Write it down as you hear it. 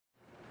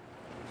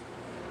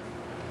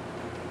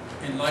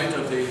in light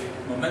of the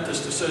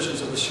momentous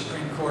decisions of the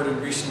Supreme Court in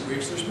recent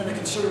weeks, there's been a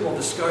considerable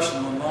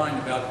discussion online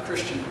about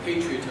Christian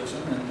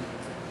patriotism and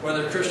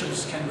whether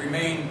Christians can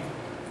remain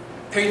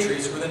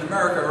patriots within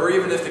America, or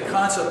even if the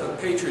concept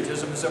of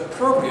patriotism is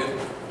appropriate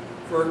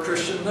for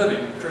Christian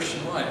living,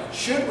 Christian life.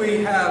 Should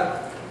we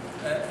have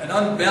an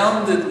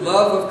unbounded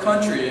love of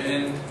country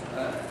and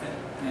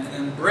an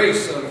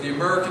embrace of the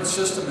American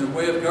system and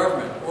way of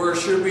government, or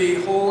should we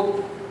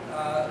hold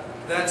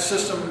that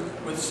system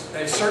with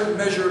a certain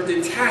measure of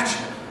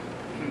detachment,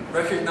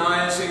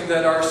 recognizing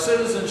that our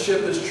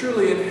citizenship is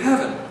truly in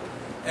heaven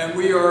and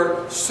we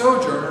are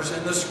sojourners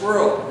in this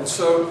world? And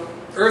so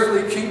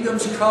earthly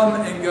kingdoms come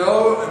and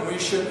go, and we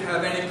shouldn't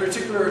have any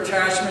particular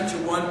attachment to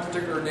one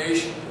particular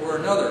nation or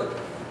another.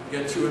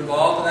 Get too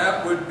involved in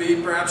that would be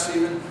perhaps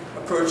even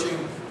approaching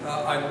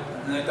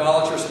an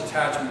idolatrous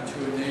attachment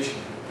to a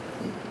nation.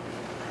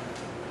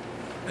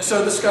 And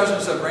so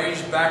discussions have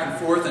ranged back and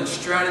forth, and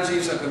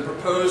strategies have been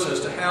proposed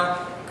as to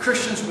how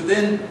Christians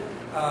within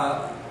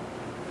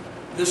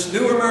this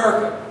new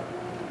America,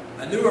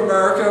 a new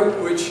America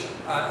which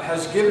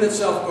has given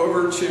itself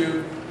over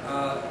to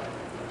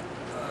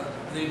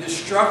the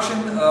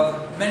destruction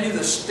of many of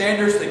the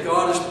standards that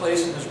God has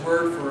placed in His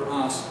Word for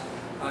us.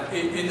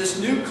 In this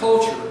new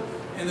culture,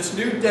 in this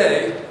new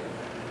day,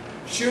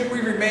 should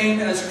we remain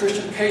as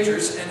Christian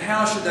patriots, and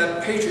how should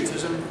that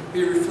patriotism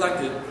be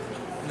reflected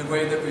in the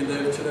way that we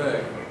live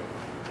today?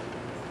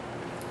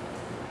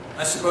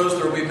 I suppose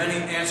there will be many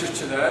answers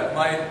to that.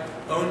 My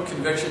own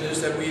conviction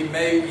is that we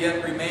may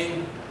yet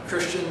remain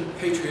Christian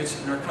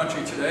patriots in our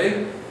country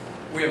today.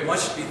 We have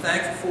much to be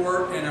thankful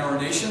for in our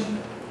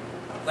nation.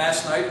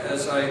 Last night,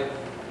 as I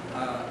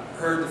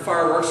heard the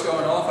fireworks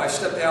going off, I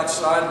stepped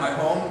outside my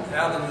home,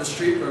 out into the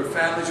street where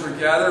families were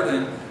gathered,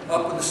 and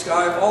up in the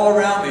sky, all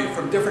around me,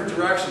 from different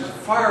directions,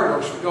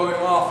 fireworks were going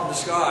off in the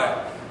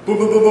sky. Boom,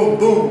 boom, boom, boom,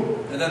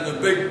 boom. And then the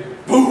big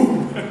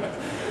boom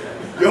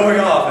going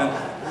off,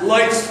 and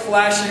lights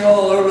flashing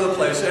all over the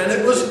place. And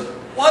it was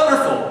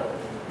wonderful.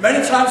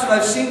 Many times when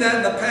I've seen that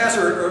in the past,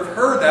 or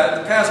heard that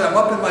in the past, I'm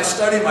up in my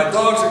study, my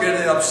dogs are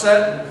getting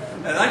upset,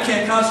 and I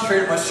can't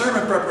concentrate on my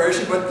sermon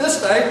preparation. But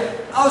this day,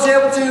 I was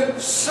able to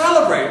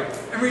celebrate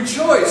and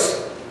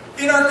rejoice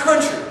in our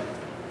country.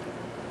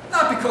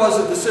 Not because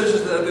of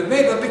decisions that have been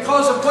made, but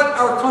because of what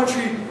our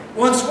country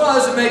once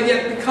was and may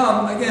yet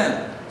become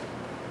again.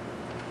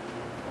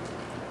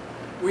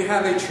 We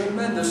have a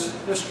tremendous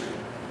history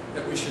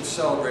that we should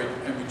celebrate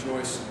and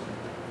rejoice in.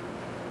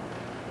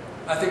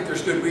 I think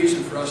there's good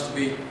reason for us to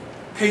be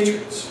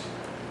patriots.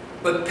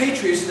 But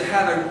patriots to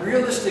have a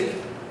realistic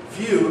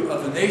view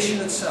of the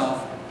nation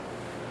itself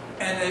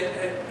and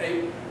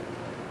a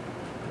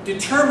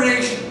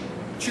determination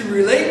to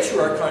relate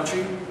to our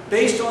country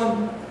based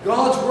on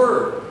God's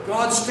Word,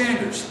 God's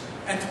standards,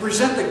 and to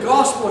present the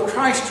gospel of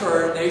Christ to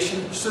our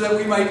nation so that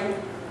we might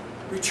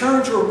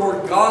return to a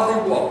more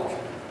godly walk,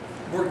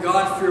 a more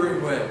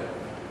God-fearing way.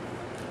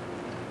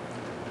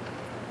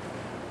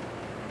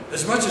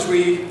 As much as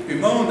we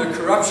bemoan the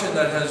corruption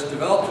that has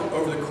developed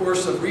over the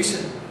course of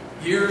recent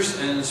years,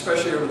 and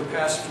especially over the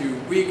past few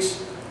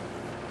weeks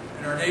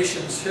in our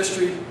nation's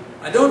history,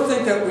 I don't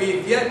think that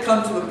we've yet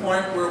come to the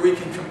point where we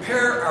can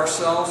compare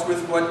ourselves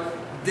with what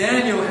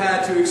Daniel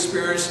had to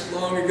experience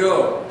long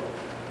ago,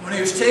 when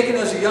he was taken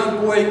as a young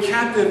boy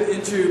captive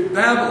into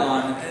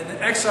Babylon and in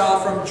exile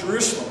from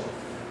Jerusalem.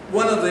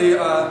 One of the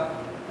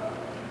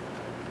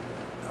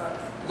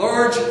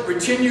large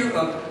retinue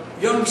of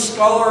young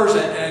scholars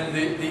and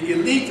the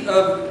elite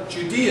of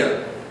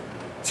Judea,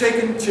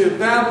 taken to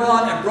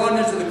Babylon and brought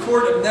into the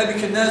court of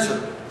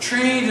Nebuchadnezzar,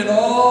 trained in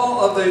all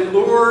of the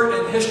lore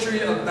and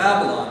history of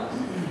Babylon,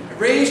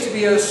 raised to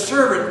be a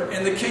servant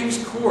in the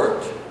king's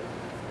court.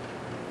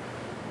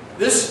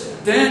 This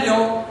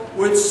Daniel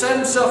would set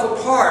himself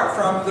apart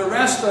from the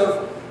rest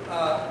of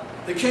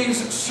the king's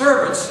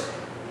servants,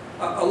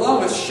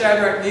 along with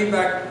Shadrach,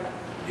 Meshach,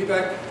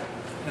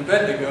 and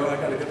Abednego. I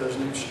got to get those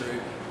names straight.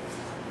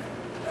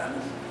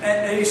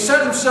 And he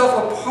set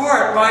himself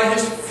apart by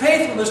his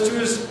faithfulness to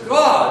his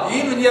God,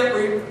 even yet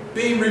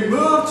being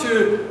removed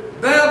to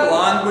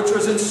Babylon, which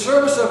was in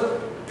service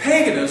of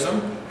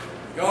paganism,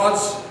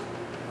 God's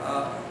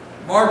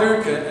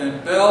Marduk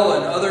and Bel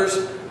and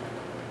others.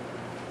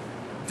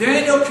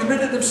 Daniel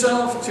committed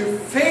himself to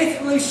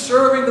faithfully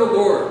serving the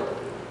Lord,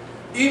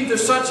 even to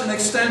such an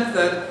extent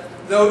that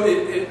though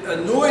it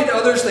annoyed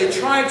others, they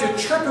tried to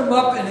trip him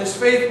up in his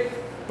faith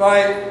by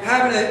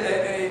having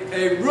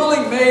a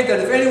ruling made that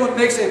if anyone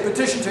makes a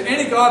petition to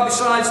any god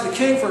besides the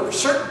king for a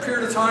certain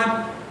period of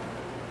time,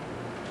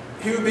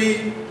 he would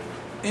be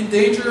in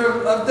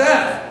danger of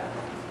death.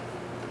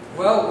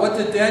 Well, what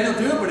did Daniel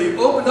do? But he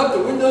opened up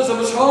the windows of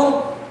his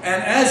home,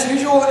 and as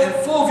usual, in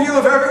full view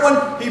of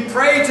everyone, he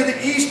prayed to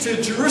the east,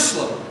 to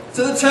Jerusalem,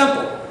 to the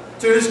temple,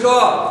 to his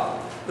God,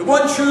 the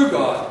one true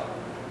God,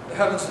 the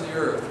heavens and the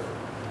earth.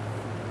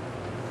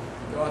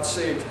 God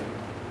saved him,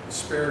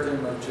 spared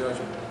him of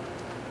judgment.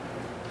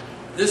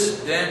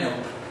 This Daniel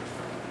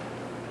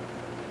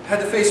had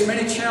to face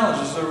many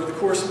challenges over the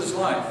course of his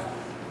life.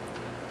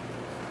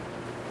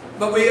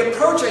 But we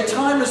approach a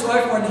time in his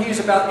life when he's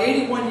about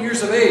 81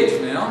 years of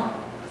age now,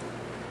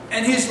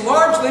 and he's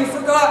largely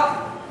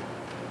forgotten.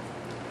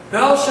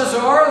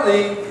 Belshazzar,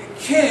 the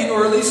king,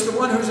 or at least the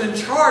one who's in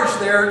charge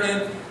there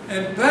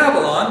in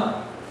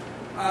Babylon,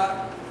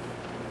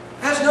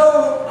 has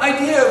no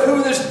idea of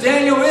who this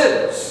Daniel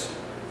is.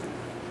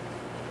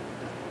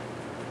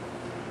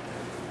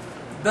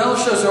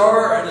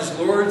 Belshazzar and his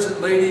lords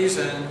and ladies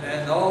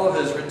and all of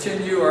his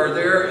retinue are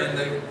there in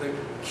the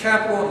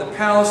capital and the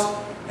palace,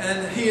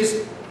 and he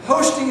is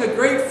hosting a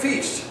great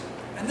feast.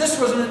 And this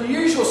was an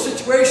unusual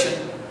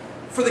situation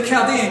for the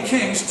Chaldean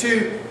kings,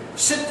 to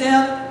sit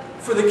down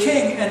for the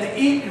king and to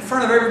eat in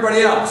front of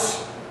everybody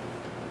else.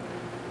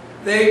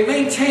 They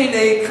maintained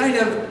a kind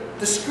of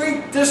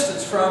discreet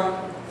distance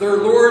from their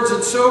lords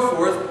and so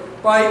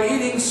forth by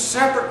eating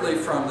separately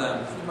from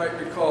them. You might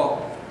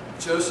recall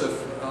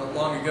Joseph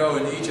long ago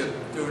in Egypt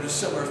doing a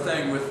similar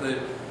thing with the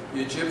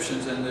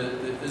Egyptians and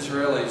the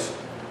Israelis.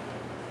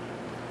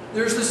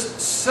 There's this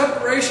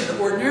separation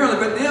ordinarily,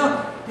 but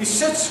now he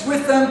sits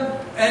with them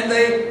and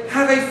they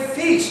have a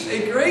feast,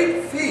 a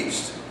great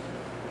feast.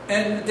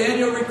 And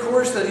Daniel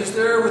records that he's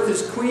there with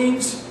his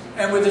queens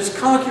and with his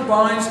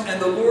concubines and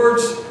the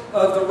lords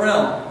of the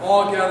realm,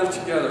 all gathered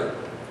together.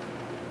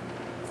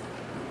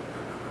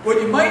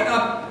 What you might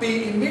not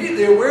be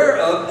immediately aware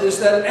of is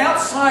that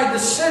outside the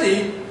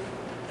city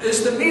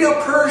is the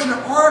Medo-Persian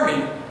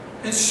army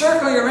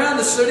encircling around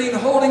the city and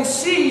holding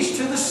siege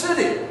to the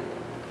city.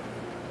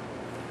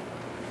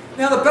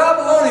 Now the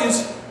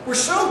Babylonians were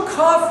so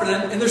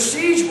confident in their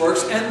siege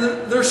works and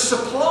their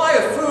supply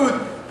of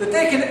food that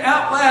they can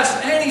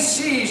outlast any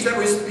siege that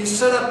would be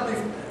set up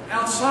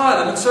outside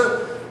them. And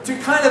so to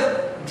kind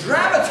of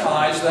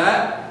dramatize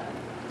that,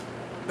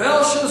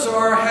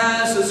 Belshazzar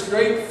has this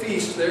great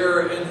feast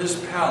there in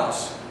his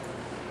palace.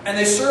 And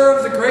they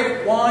serve the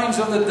great wines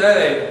of the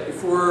day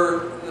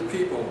before the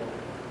people,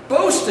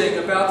 boasting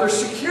about their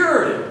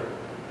security.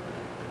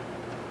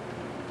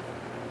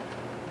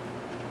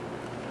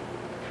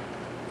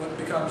 What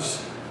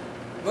becomes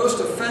most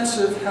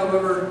offensive,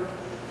 however,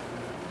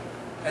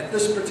 at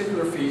this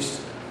particular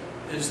feast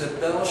is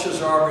that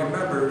Belshazzar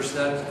remembers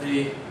that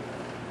the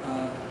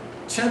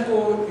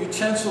temple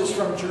utensils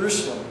from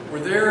Jerusalem were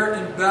there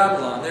in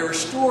Babylon. They were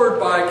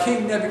stored by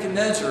King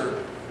Nebuchadnezzar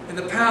in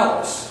the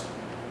palace.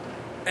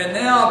 And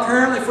now,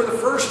 apparently for the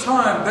first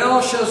time,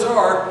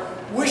 Belshazzar,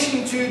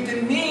 wishing to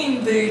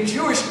demean the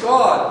Jewish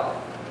God,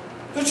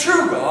 the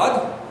true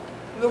God,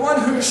 the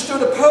one who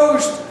stood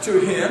opposed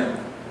to him,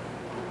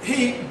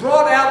 he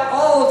brought out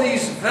all of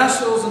these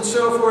vessels and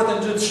so forth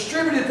and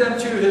distributed them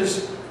to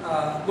his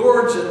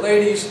lords and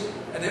ladies,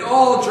 and they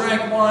all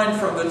drank wine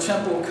from the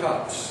temple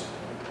cups.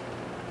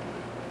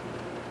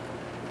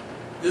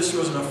 This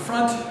was an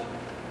affront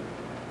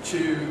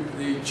to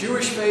the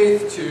Jewish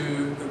faith,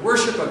 to the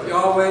worship of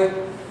Yahweh,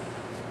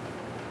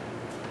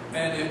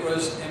 and it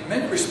was in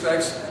many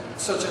respects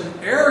such an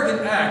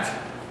arrogant act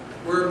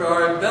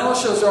whereby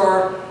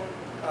Belshazzar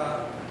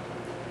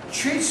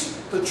treats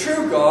the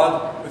true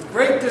God with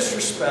great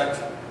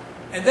disrespect,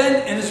 and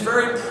then in his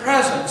very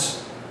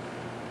presence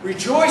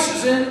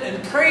rejoices in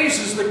and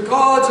praises the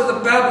gods of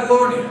the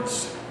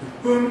Babylonians,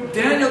 whom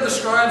Daniel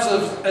describes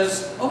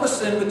as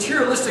almost in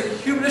materialistic,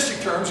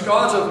 humanistic terms,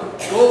 gods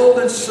of gold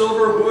and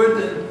silver,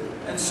 wood,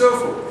 and so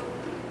forth.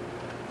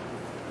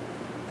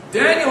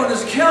 Daniel in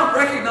his account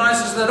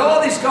recognizes that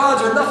all these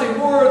gods are nothing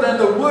more than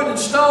the wood and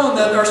stone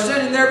that are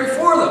standing there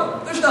before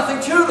them. There's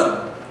nothing to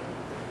them.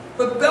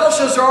 But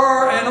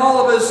Belshazzar and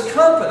all of his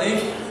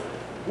company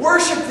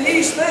worship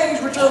these things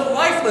which are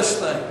lifeless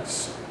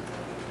things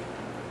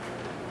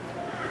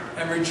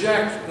and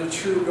reject the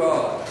true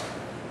God.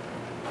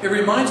 It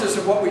reminds us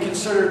of what we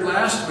considered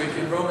last week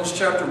in Romans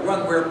chapter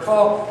 1, where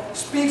Paul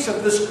speaks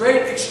of this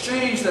great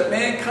exchange that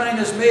mankind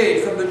has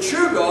made from the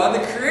true God,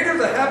 the creator of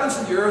the heavens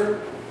and the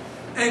earth,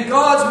 and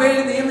gods made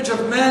in the image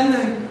of men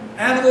and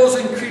animals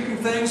and creeping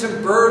things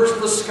and birds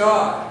of the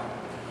sky.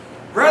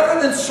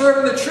 Rather than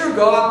serving the true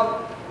God,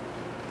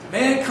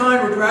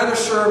 mankind would rather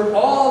serve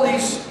all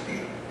these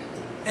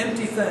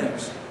empty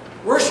things,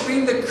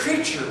 worshiping the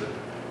creature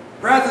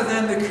rather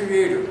than the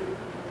Creator.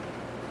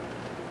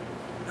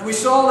 And we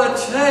saw that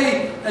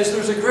today, as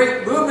there's a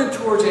great movement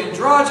towards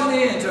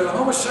androgyny and to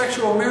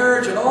homosexual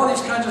marriage and all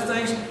these kinds of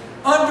things,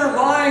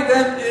 underlying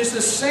them is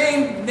the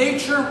same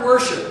nature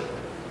worship,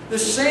 the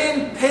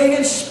same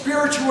pagan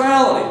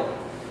spirituality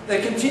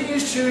that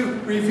continues to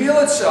reveal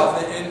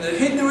itself in the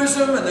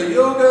Hinduism and the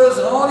yogas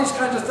and all these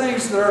kinds of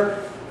things that are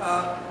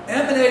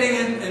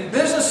emanating in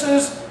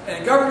businesses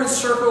and government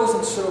circles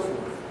and so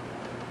forth.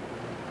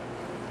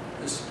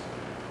 This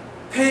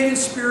pagan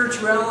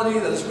spirituality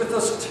that is with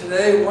us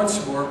today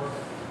once more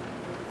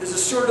is the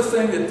sort of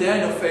thing that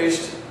Daniel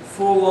faced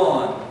full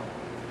on.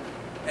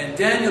 And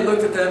Daniel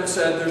looked at them and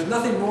said, there's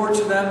nothing more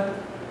to them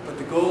but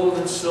the gold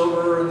and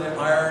silver and the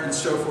iron and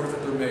so forth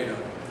that they're made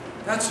of.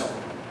 That's all.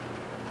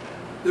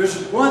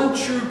 There's one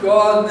true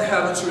God in the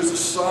heavens who is the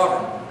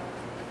sovereign.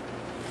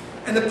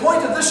 And the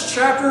point of this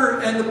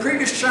chapter and the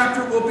previous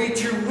chapter will be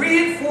to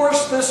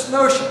reinforce this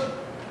notion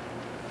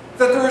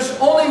that there is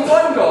only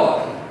one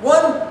God,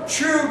 one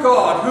true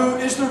God, who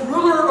is the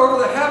ruler over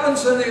the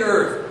heavens and the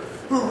earth,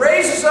 who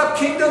raises up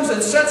kingdoms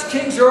and sets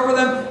kings over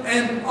them,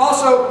 and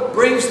also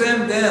brings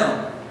them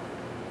down.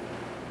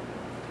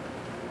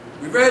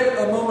 We read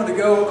a moment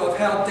ago of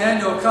how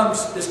Daniel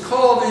is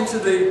called into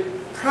the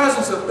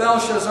presence of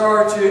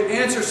Belshazzar to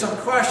answer some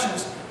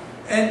questions,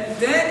 and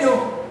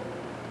Daniel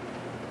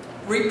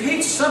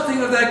repeats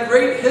something of that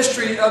great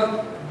history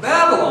of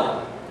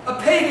Babylon,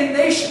 a pagan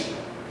nation.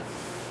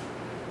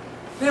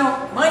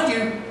 Now, mind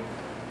you,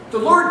 the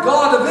Lord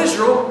God of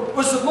Israel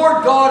was the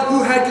Lord God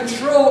who had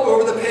control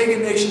over the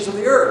pagan nations of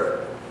the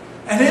earth.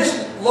 And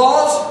His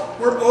laws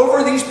were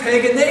over these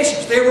pagan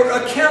nations. They were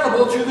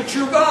accountable to the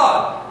true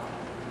God.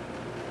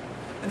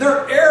 And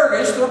their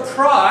arrogance, their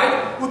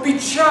pride, would be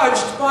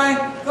judged by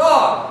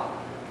God.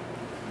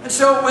 And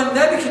so when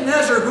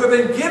Nebuchadnezzar, who had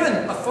been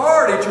given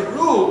authority to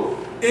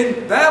rule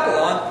in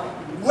Babylon,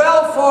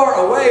 well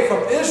far away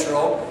from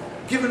Israel,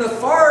 given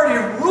authority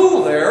to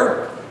rule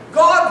there,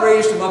 God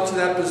raised him up to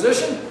that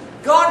position.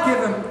 God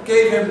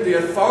gave him the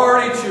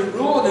authority to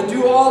rule and to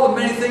do all the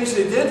many things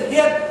he did. He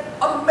had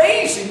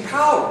amazing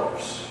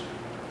powers.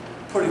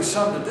 Putting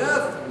some to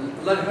death,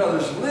 letting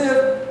others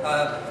live,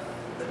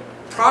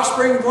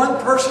 prospering one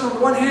person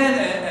on one hand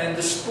and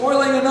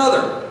despoiling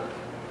another.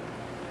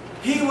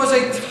 He was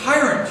a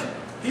tyrant.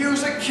 He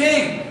was a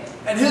king.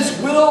 And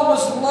his will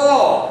was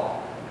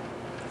law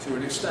to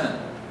an extent.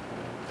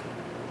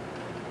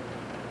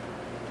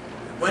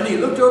 When he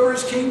looked over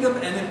his kingdom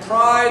and in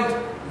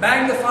pride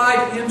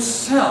magnified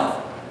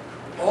himself,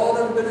 all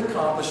that had been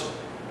accomplished,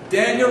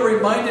 Daniel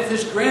reminded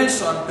his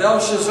grandson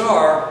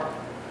Belshazzar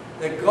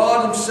that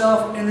God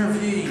Himself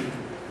intervened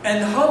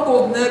and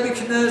humbled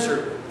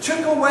Nebuchadnezzar,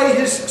 took away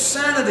his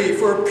sanity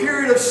for a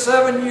period of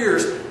 7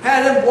 years,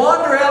 had him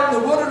wander out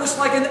in the wilderness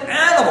like an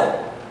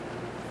animal,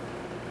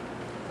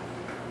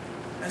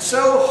 and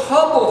so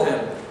humbled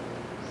him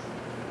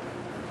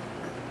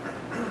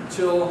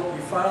until he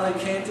finally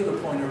came to the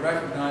point of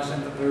recognizing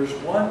that there's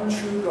one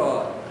true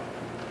God,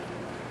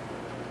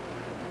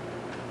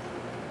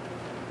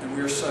 and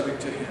we are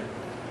subject to Him.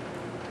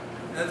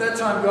 And at that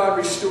time, God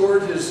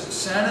restored his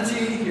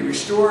sanity, He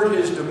restored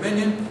his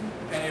dominion,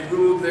 and he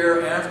ruled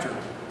thereafter.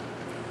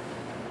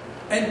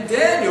 And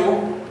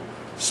Daniel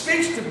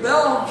speaks to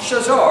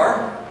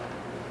Belshazzar.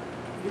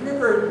 You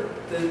remember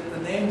the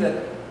name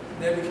that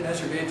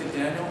Nebuchadnezzar gave to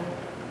Daniel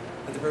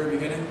at the very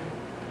beginning?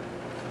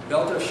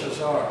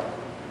 Belteshazzar.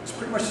 It's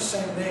pretty much the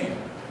same name.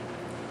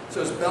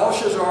 So it's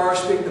Belshazzar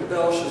speaking to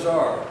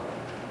Belshazzar,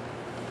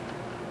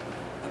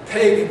 a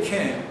pagan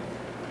king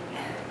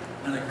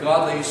and a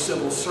godly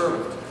civil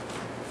servant.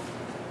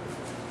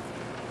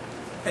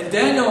 And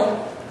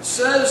Daniel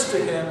says to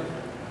him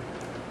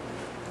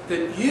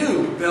that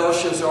you,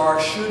 Belshazzar,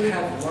 should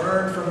have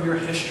learned from your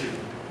history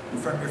and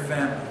from your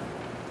family.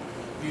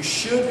 You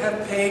should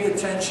have paid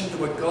attention to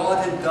what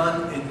God had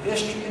done in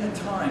history and in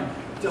time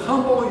to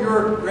humble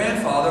your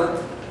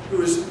grandfather,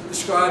 who is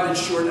described in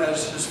short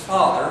as his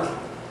father,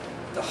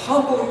 to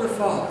humble your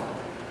father.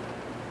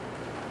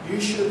 You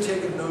should have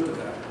taken note of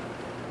that.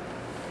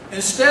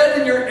 Instead,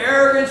 in your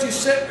arrogance, you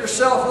set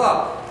yourself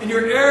up. In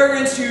your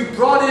arrogance, you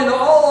brought in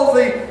all of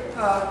the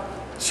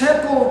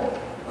temple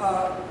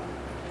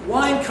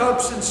wine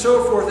cups and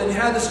so forth, and you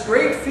had this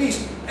great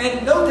feast.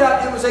 And no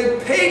doubt it was a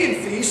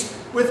pagan feast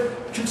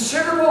with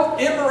considerable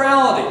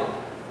immorality.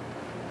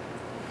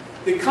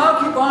 The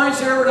concubines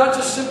there were not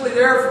just simply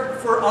there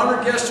for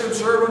honored guests to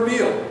observe a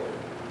meal.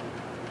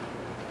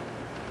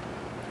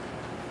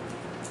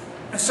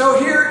 And so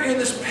here in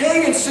this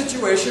pagan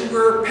situation,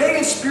 where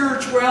pagan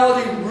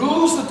spirituality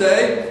rules the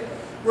day,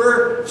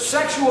 where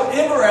sexual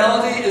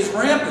immorality is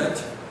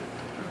rampant,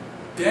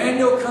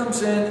 Daniel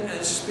comes in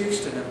and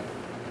speaks to him.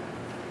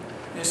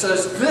 And he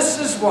says, this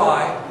is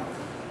why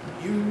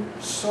you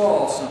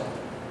saw something.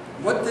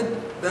 What did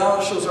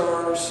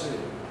Belshazzar see?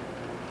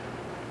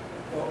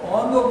 Well,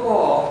 on the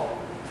wall,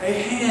 a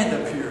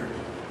hand appeared,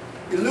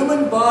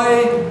 illumined by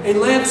a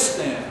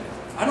lampstand.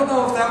 I don't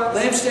know if that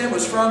lampstand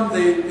was from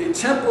the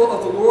temple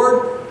of the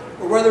Lord,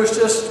 or whether it's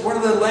just one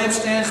of the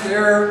lampstands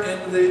there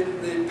in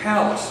the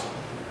palace.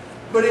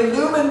 But he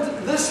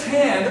illumined this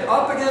hand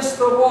up against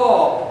the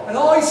wall. And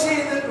all he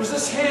saw was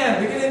this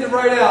hand beginning to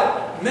write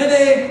out,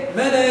 Mene,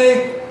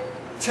 Mene,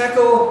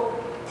 Tekel,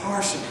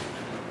 Parsin.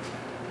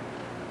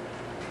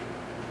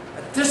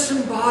 A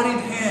disembodied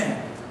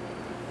hand.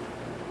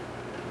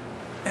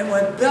 And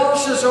when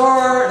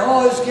Belshazzar and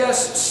all his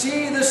guests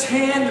see this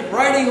hand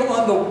writing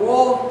on the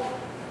wall,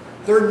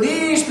 their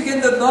knees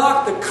begin to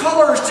knock, the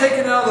color is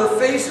taken out of their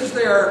faces,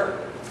 they are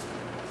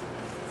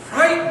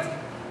frightened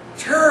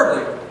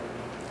terribly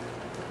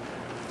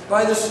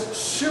by this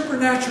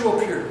supernatural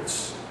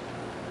appearance.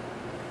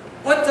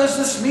 What does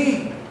this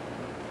mean?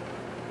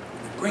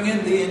 They bring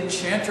in the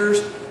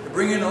enchanters, they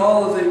bring in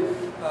all of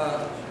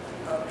the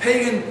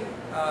pagan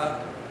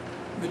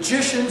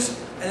magicians,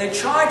 and they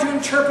try to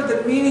interpret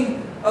the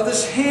meaning of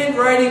this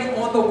handwriting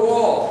on the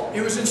wall.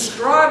 It was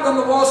inscribed on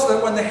the wall so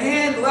that when the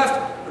hand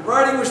left, the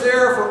writing was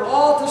there for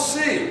all to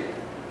see.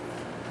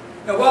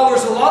 Now, while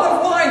there's a lot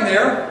of wine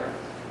there,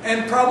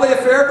 and probably a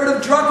fair bit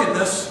of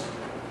drunkenness,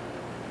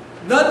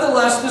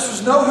 nonetheless, this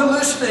was no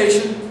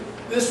hallucination.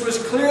 This was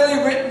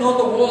clearly written on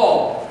the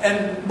wall,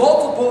 and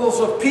multiples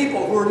of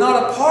people who were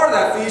not a part of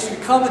that feast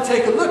would come and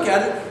take a look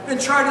at it and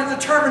try to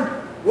determine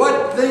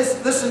what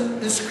this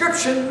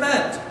inscription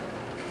meant.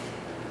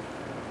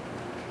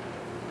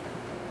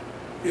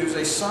 It was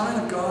a sign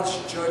of God's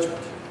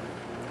judgment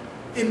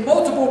in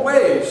multiple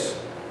ways.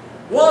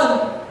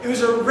 One, it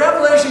was a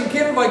revelation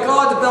given by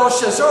God to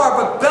Belshazzar,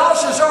 but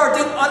Belshazzar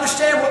didn't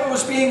understand what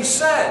was being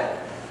said,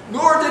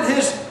 nor did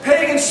his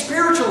pagan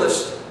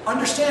spiritualist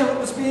understand what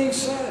was being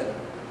said.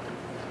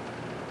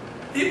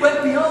 It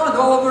went beyond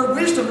all of their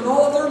wisdom and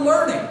all of their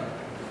learning.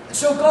 And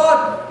so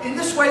God, in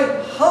this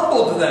way,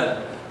 humbled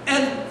them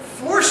and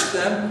forced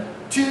them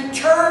to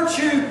turn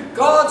to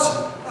God's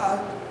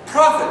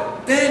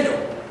prophet,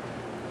 Daniel,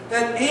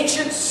 that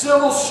ancient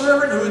civil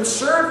servant who had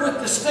served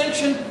with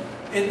distinction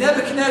in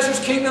Nebuchadnezzar's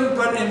kingdom,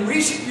 but in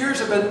recent years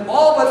have been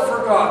all but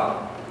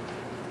forgotten.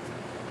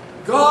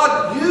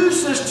 God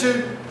used this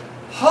to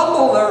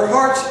humble their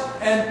hearts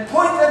and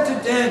point them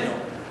to Daniel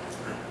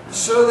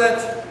so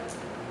that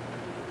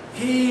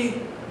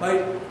he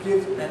might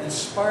give an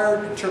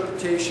inspired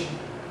interpretation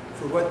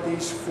for what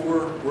these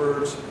 4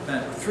 words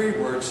meant. Or 3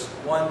 words,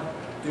 one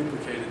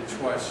duplicated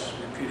twice,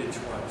 repeated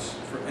twice,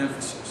 for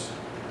emphasis.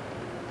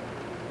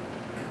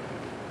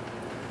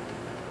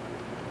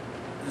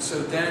 And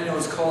so Daniel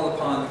is called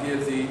upon to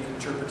give the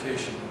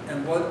interpretation.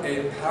 And what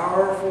a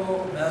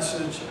powerful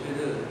message it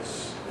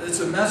is. It's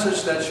a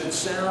message that should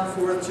sound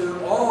forth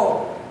to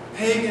all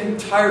pagan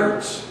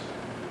tyrants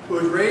who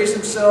would raise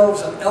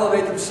themselves and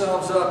elevate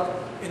themselves up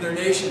in their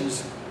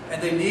nations.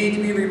 And they need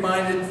to be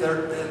reminded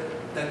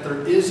that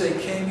there is a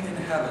king in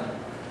heaven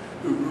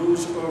who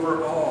rules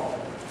over all,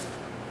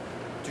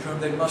 to whom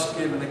they must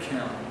give an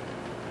account.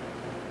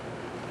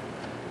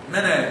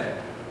 Mene,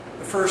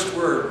 the first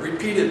word,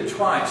 repeated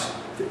twice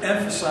to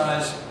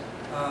emphasize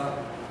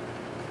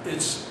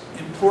its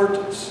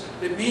importance.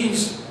 It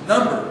means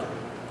numbered.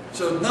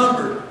 So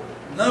numbered,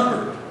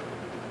 numbered.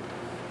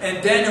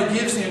 And Daniel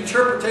gives the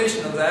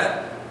interpretation of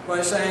that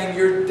by saying,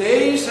 your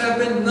days have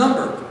been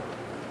numbered.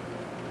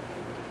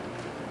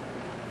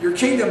 Your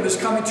kingdom is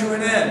coming to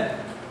an end.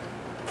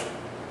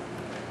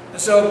 And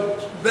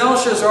so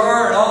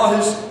Belshazzar and all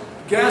his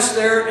guests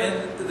there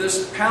in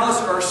this palace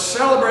are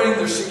celebrating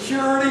their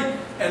security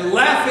and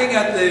laughing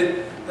at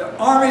the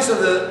armies of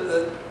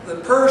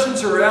the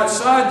Persians who are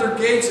outside their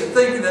gates and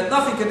thinking that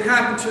nothing can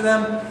happen to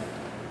them.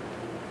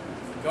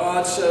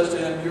 God says to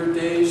him, your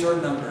days are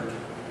numbered.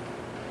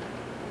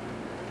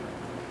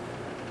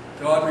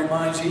 God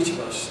reminds each of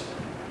us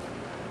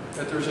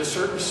that there's a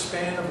certain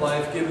span of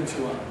life given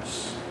to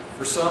us.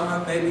 For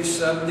some, it may be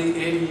 70,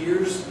 80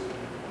 years,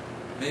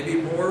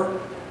 maybe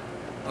more,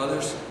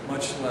 others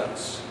much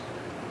less.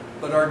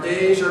 But our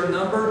days are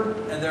numbered,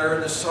 and they're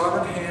in the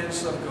sovereign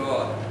hands of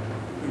God,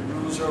 who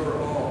rules over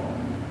all.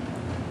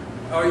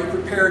 Are you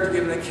prepared to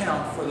give an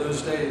account for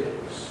those days?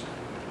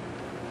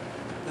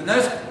 The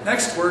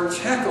next word,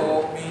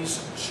 tekel,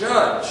 means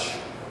judge.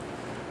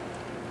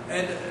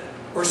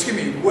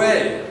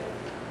 Weigh.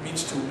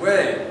 Means to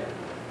weigh.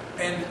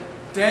 And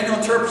Daniel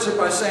interprets it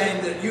by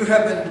saying that you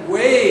have been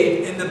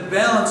weighed in the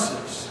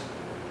balances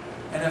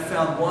and have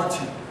found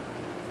wanting.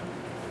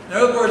 In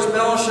other words,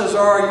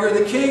 Belshazzar, you're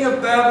the king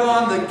of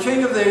Babylon, the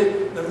king of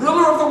the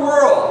ruler of the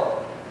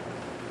world.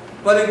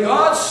 But in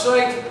God's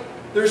sight,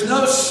 there's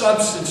no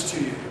substance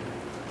to you.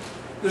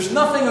 There's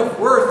nothing of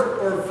worth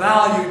or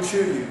value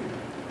to you.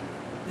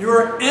 You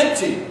are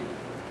empty.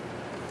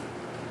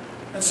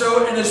 And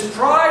so in his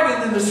pride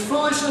and in his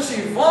foolishness,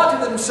 he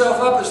vaunted himself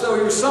up as though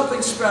he was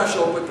something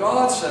special. But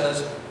God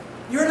says,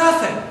 you're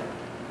nothing.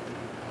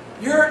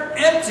 You're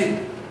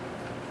empty.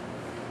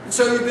 And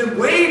so you've been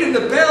weighed in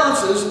the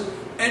balances,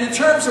 and in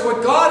terms of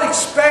what God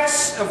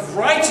expects of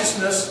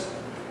righteousness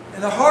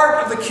in the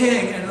heart of the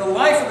king and in the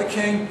life of the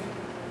king,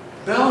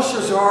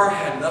 Belshazzar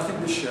had nothing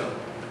to show.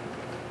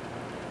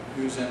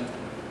 He was empty.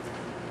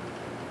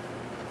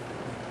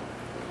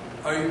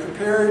 Are you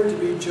prepared to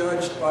be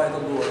judged by the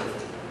Lord?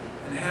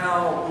 And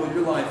how will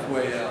your life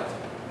weigh out?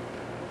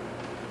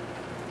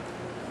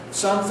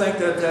 Some think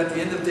that at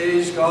the end of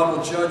days God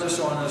will judge us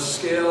on a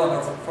scale,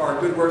 and if our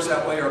good works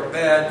outweigh our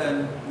bad,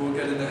 then we'll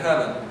get into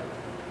heaven.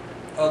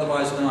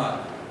 Otherwise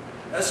not.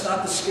 That's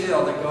not the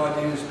scale that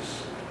God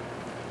uses.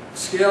 The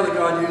scale that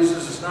God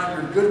uses is not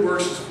your good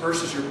works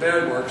versus your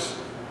bad works,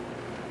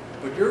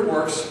 but your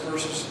works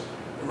versus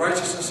the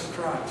righteousness of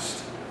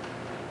Christ.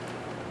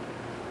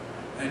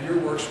 And your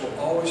works will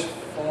always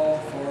fall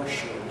far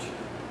short.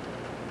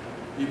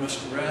 You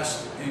must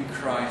rest in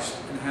Christ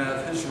and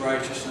have His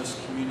righteousness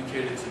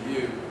communicated to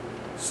you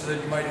so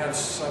that you might have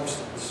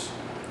substance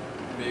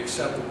and be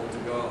acceptable to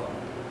God.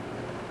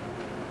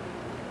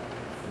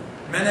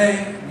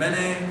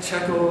 Mene,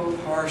 tekel,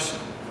 parsin.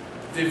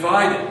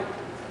 Divided.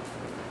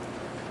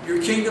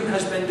 Your kingdom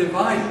has been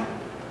divided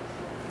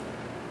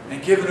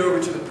and given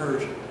over to the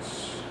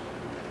Persians.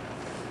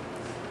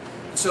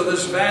 And so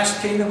this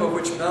vast kingdom of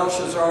which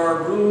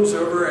Belshazzar rules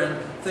over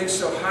and thinks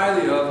so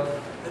highly of,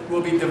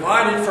 will be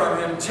divided from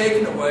him,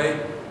 taken away,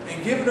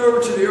 and given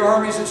over to the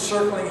armies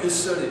encircling his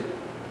city.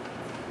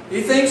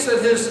 He thinks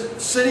that his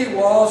city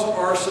walls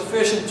are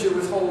sufficient to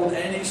withhold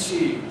any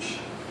siege.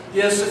 He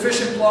has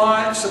sufficient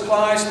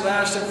supplies to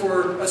last him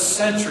for a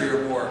century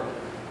or more.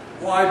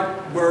 Why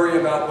worry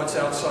about what's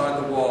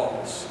outside the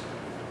walls?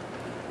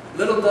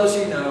 Little does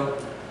he know,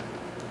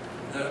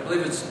 I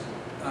believe it's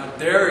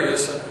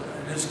Darius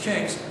and his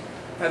kings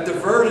have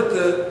diverted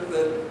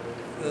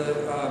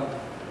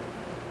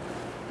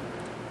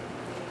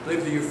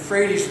the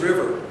Euphrates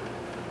River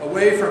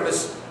away from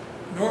its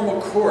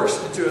normal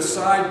course into a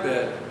side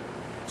bed,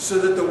 so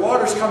that the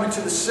waters coming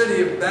to the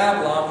city of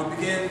Babylon would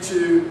begin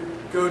to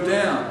go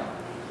down.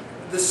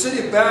 The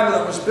city of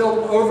Babylon was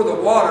built over the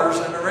waters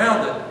and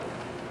around it,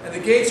 and the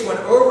gates went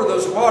over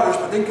those waters,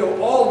 but didn't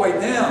go all the way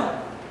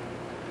down.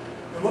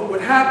 And what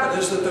would happen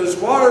is that those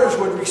waters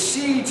would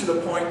recede to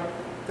the point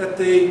that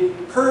the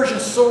Persian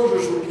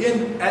soldiers would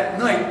begin at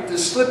night to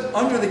slip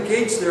under the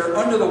gates there,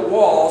 under the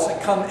walls, and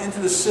come into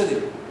the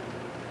city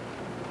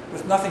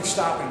with nothing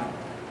stopping them.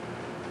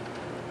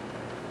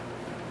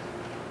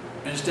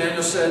 And as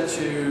Daniel said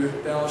to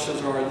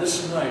Belshazzar,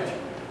 this night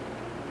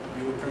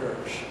you will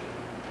perish.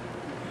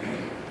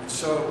 And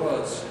so it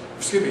was.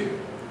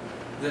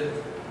 That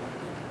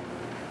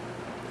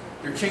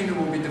your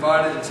kingdom will be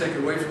divided and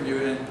taken away from you,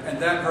 and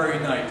that very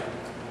night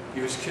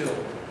he was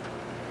killed.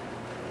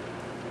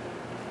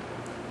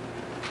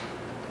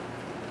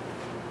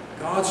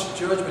 God's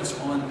judgments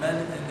on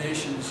men and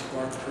nations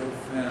are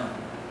profound.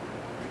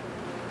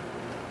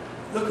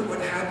 Look at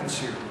what happens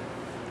here.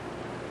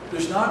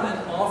 There's not an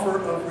offer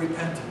of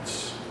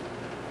repentance.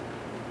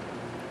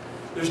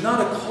 There's not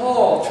a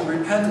call to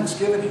repentance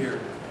given here.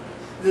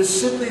 It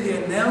is simply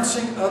the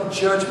announcing of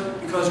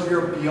judgment, because we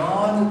are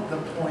beyond the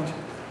point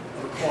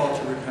of a call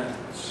to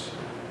repentance.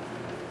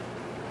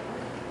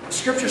 The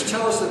Scriptures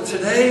tell us that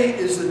today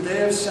is the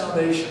day of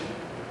salvation.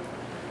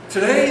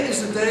 Today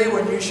is the day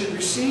when you should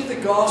receive the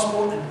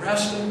gospel and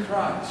rest in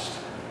Christ.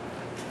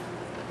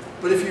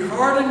 But if you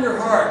harden your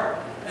heart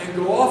and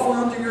go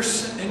off in your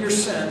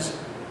sins,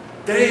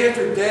 day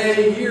after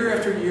day, year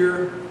after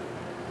year,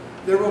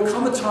 there will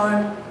come a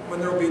time when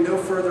there will be no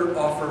further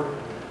offer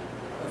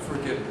of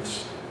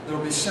forgiveness. There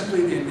will be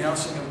simply the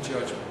announcing of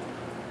judgment.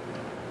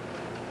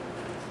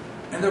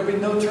 And there will be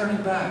no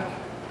turning back.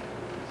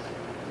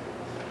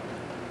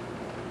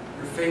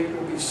 Your fate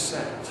will be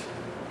set.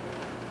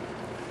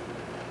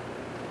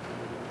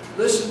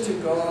 Listen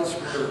to God's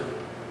word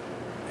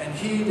and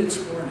heed its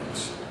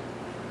warnings,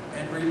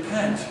 and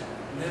repent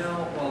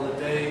now while the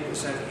day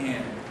is at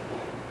hand.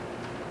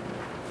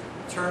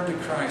 Turn to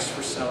Christ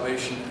for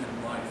salvation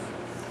and life.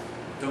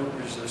 Don't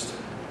resist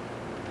Him.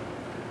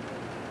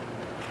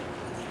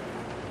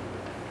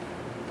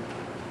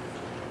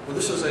 Well,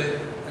 this is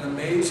an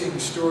amazing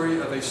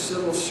story of a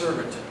civil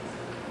servant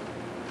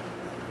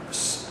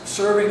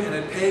serving in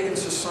a pagan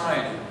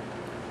society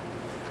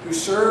who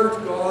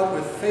served God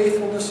with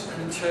faithfulness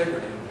and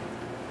integrity,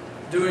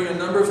 doing a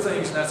number of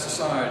things in that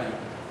society.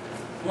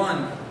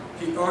 One,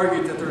 he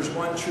argued that there's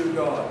one true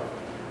God,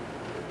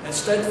 and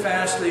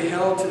steadfastly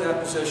held to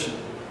that position.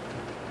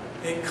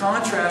 In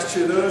contrast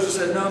to those who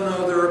said,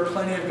 no, there are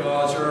plenty of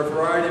gods, there are a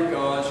variety of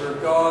gods, there are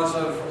gods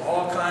of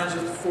all kinds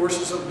of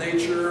forces of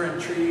nature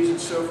and trees and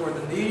so forth,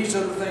 and these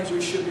are the things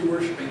we should be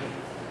worshiping.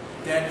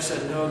 Daniel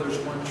said, no, there's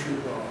one true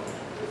God.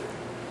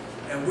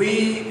 And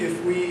we,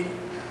 if we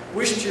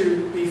wish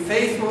to be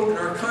faithful in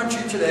our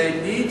country today,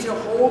 need to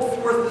hold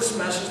forth this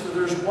message that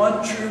there's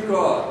one true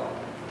God.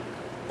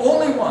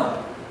 Only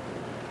one.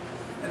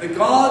 And the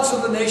gods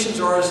of the nations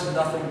are as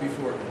nothing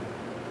before Him.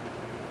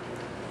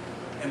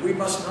 And we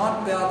must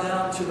not bow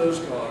down to those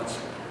gods,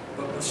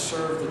 but must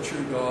serve the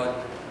true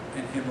God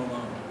and Him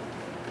alone.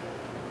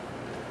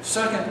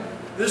 Second,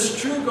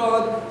 this true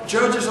God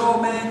judges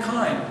all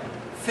mankind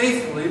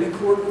faithfully in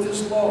accord with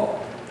His law.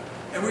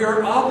 And we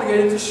are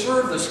obligated to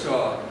serve this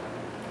God.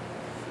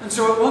 And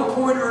so at one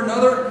point or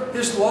another,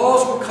 His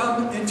laws will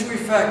come into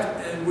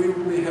effect and we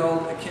will be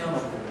held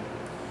accountable.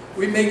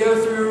 We may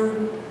go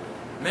through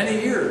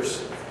many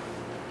years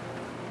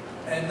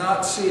and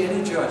not see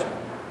any judgment.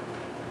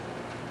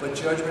 But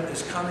judgment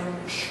is coming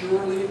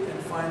surely and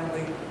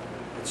finally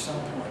at some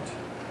point.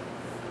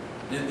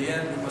 And in the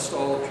end, we must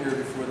all appear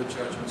before the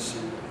judgment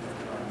seat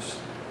of Christ.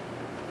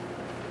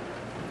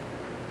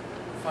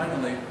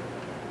 Finally,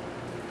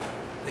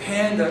 the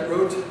hand that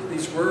wrote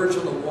these words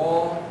on the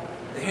wall,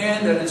 the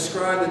hand that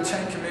inscribed the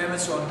Ten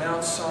Commandments on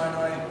Mount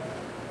Sinai,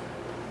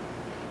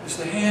 is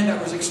the hand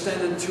that was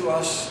extended to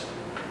us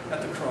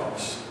at the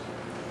cross,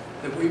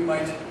 that we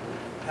might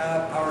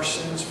have our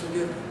sins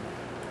forgiven.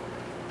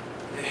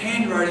 The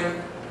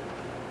handwriting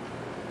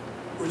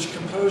which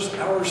composed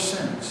our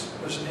sins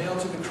was nailed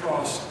to the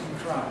cross in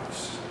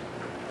Christ,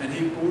 and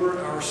He bore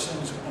our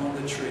sins on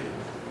the tree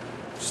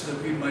so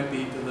that we might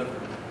be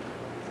delivered.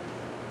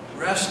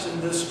 Rest in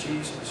this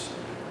Jesus,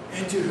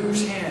 into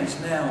whose hands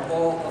now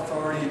all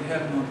authority in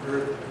heaven and on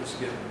earth is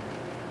given,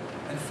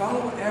 and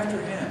follow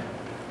after Him,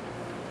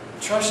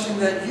 trusting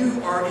that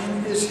you are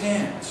in His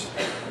hands,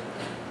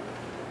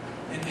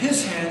 in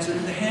His hands and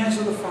in the hands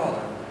of the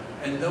Father,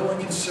 and no one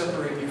can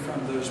separate you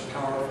from those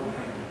powerful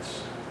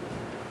hands.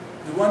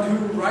 The one who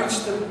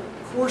writes the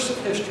course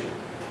of history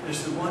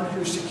is the one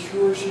who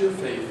secures your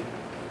faith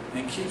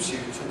and keeps you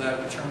to that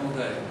eternal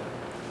day.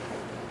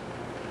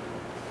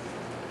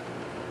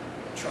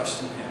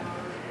 Trust in Him.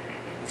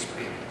 Let's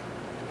pray.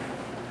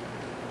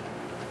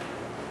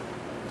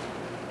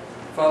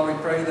 Father, we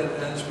pray that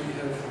as we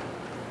have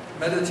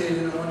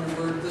meditated on your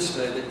word this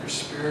day, that your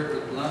Spirit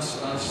would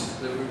bless us,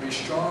 that we would be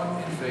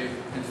strong in faith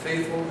and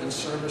faithful in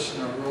service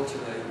in our world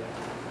today.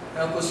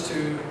 Help us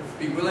to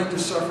be willing to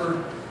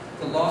suffer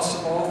the loss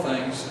of all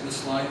things in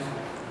this life.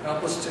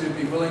 Help us to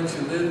be willing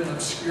to live in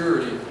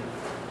obscurity,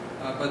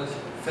 but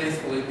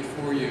faithfully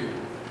before you,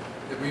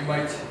 that we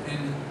might,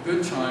 in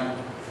good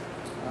time,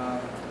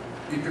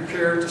 be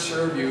prepared to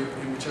serve you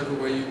in whichever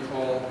way you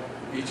call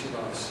each of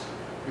us.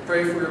 We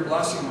pray for your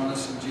blessing on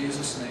us in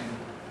Jesus' name.